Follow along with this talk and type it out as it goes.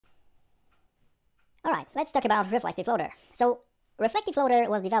Alright, let's talk about reflective loader. So, reflective loader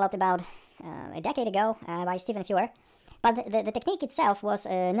was developed about a decade ago by Stephen Fewer, but the technique itself was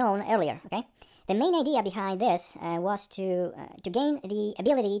known earlier, okay? The main idea behind this was to gain the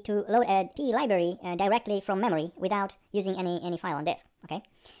ability to load a PE library directly from memory without using any file on disk, okay?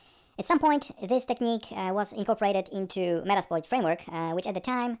 At some point, this technique was incorporated into Metasploit framework, which at the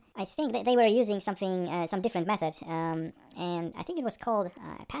time, I think that they were using something, some different method, and I think it was called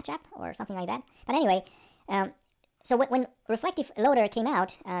patch app or something like that. But anyway, so when reflective loader came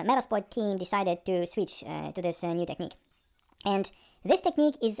out, Metasploit team decided to switch to this new technique. And this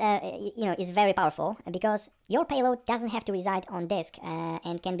technique is, is very powerful because your payload doesn't have to reside on disk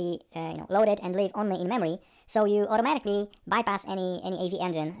and can be, loaded and live only in memory. So you automatically bypass any AV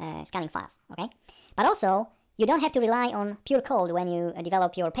engine scanning files, okay? But also, you don't have to rely on pure code when you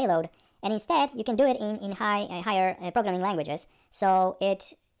develop your payload, and instead you can do it in higher programming languages. So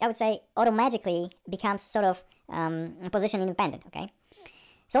it, I would say, automatically becomes sort of position independent, okay?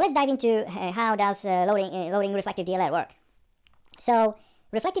 So let's dive into how does loading reflective DLL work. So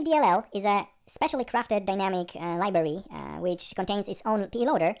reflective DLL is a specially crafted dynamic library which contains its own PE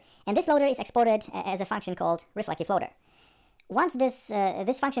loader, and this loader is exported as a function called reflective loader. Once this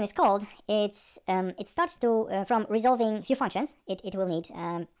function is called, it starts to from resolving few functions it will need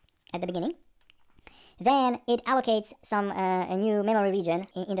at the beginning. Then it allocates some a new memory region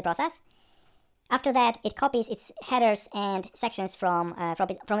in the process. After that, it copies its headers and sections from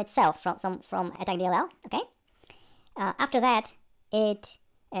itself from attack DLL. Okay. After that, it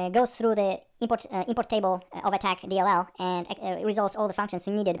goes through the import table of attack DLL and resolves all the functions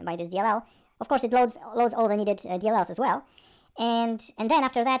needed by this DLL. Of course, it loads all the needed DLLs as well. And then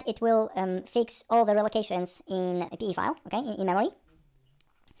after that, it will fix all the relocations in a PE file, okay, in memory.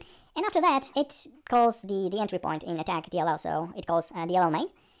 And after that, it calls the entry point in attack DLL, so it calls DLL main.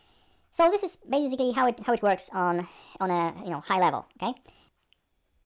 So this is basically how it works on a high level, okay.